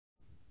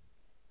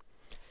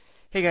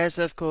Hey guys,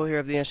 Seth Cole here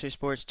of the Andreas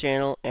Sports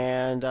channel,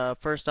 and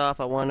first off,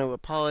 I want to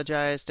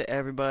apologize to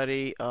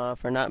everybody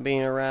for not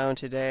being around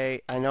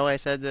today. I know I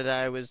said that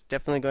I was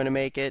definitely going to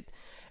make it,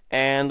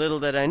 and little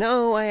did I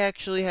know, I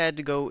actually had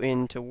to go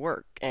into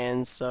work,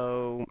 and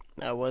so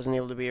I wasn't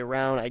able to be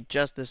around. I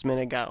just this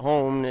minute got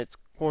home, and it's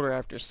quarter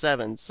after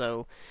 7,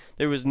 so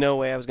there was no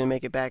way I was going to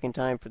make it back in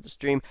time for the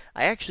stream.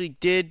 I actually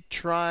did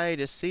try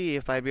to see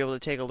if I'd be able to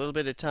take a little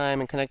bit of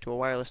time and connect to a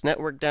wireless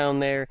network down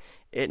there.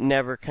 It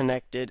never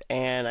connected,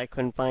 and I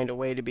couldn't find a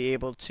way to be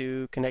able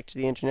to connect to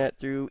the internet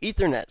through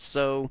Ethernet.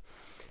 So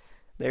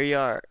there you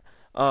are.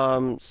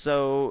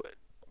 So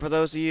for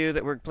those of you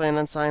that were planning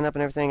on signing up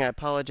and everything, I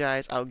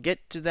apologize. I'll get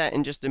to that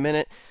in just a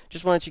minute.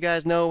 Just want to let you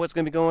guys know what's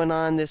going to be going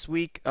on this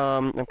week.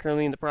 I'm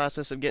currently in the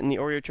process of getting the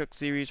Oreo Truck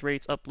Series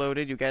rates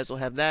uploaded. You guys will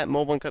have that.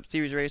 Mobile and Cup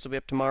Series race will be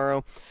up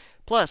tomorrow.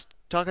 Plus,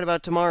 talking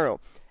about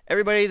tomorrow,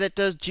 everybody that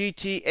does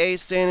GTA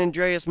San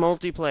Andreas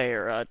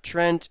multiplayer,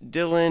 Trent,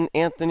 Dylan,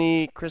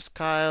 Anthony, Chris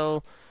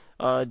Kyle,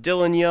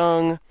 Dylan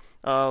Young,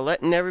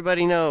 letting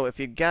everybody know if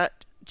you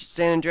got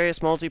San Andreas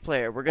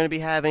multiplayer, we're going to be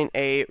having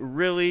a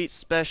really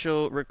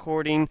special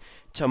recording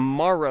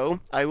tomorrow.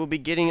 I will be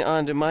getting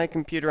onto my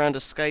computer onto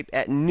Skype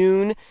at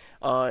noon.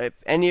 If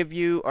any of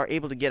you are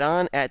able to get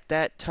on at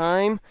that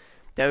time,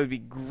 that would be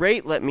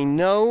great. Let me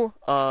know.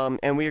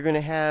 And we are going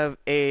to have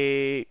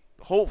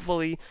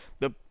hopefully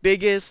the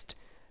biggest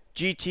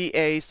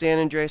GTA San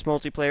Andreas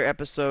multiplayer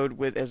episode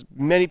with as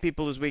many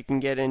people as we can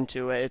get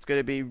into it. It's going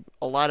to be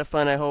a lot of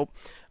fun, I hope,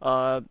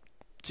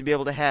 to be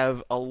able to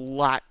have a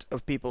lot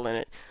of people in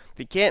it. If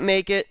you can't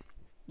make it,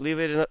 leave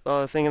it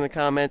a thing in the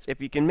comments. If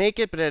you can make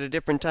it, but at a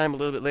different time, a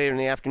little bit later in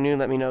the afternoon,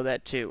 let me know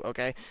that too,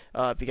 okay?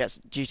 If you got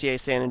GTA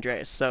San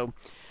Andreas. So,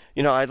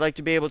 I'd like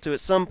to be able to at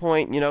some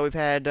point, we've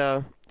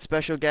had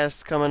special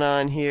guests coming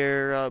on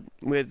here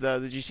with the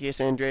GTA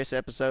San Andreas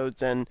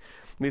episodes, and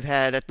we've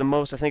had at the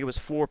most, I think it was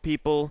 4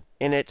 people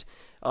in it.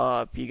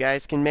 If you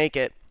guys can make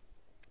it,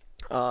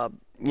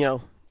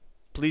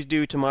 please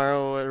do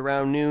tomorrow at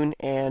around noon,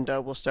 and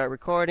we'll start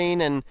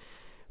recording, and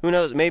who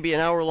knows, maybe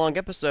an hour-long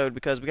episode,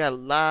 because we got a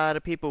lot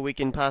of people we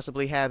can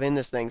possibly have in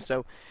this thing.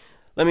 So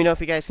let me know if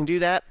you guys can do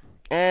that.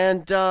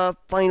 And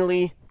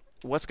finally,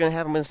 what's going to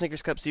happen with the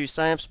Snickers Cup Series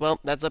signups?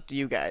 Well, that's up to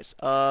you guys.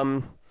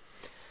 I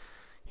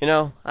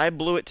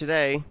blew it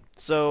today,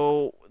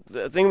 so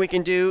the thing we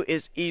can do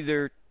is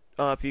either,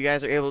 if you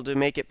guys are able to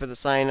make it for the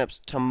signups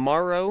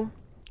tomorrow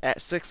at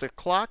 6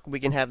 o'clock, we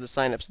can have the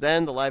signups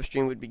then. The live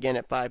stream would begin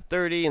at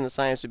 5:30, and the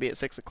signups would be at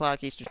 6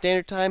 o'clock Eastern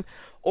Standard Time.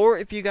 Or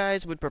if you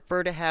guys would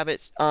prefer to have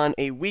it on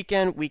a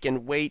weekend, we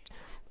can wait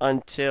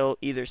until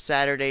either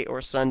Saturday or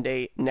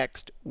Sunday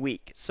next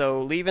week.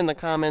 So leave in the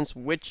comments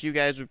which you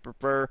guys would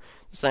prefer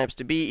the signups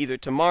to be, either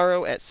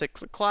tomorrow at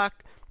 6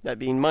 o'clock, that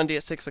being Monday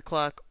at 6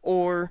 o'clock,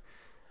 or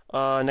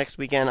next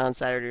weekend on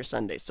Saturday or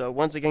Sunday. So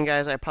once again,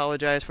 guys, I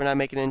apologize for not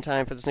making it in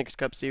time for the Snickers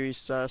Cup Series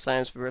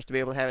signups for us to be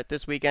able to have it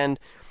this weekend,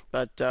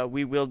 but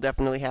we will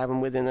definitely have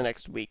them within the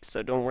next week,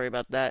 so don't worry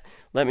about that.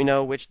 Let me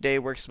know which day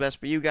works best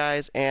for you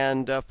guys,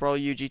 and for all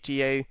you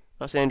GTA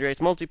San Andreas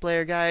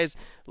multiplayer guys,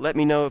 let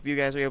me know if you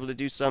guys are able to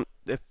do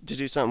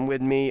something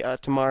with me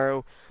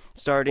tomorrow,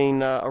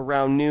 starting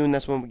around noon.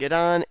 That's when we get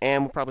on,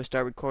 and we'll probably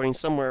start recording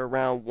somewhere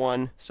around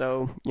 1.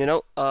 So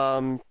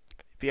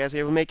if you guys are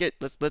able to make it,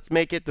 let's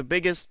make it the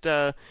biggest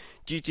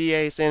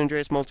GTA San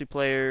Andreas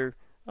multiplayer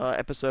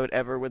episode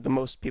ever with the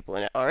most people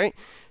in it. All right,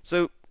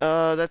 so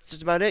that's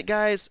just about it,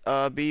 guys.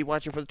 Be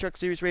watching for the Truck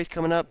Series race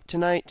coming up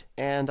tonight,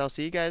 and I'll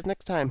see you guys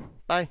next time.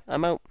 Bye.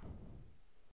 I'm out.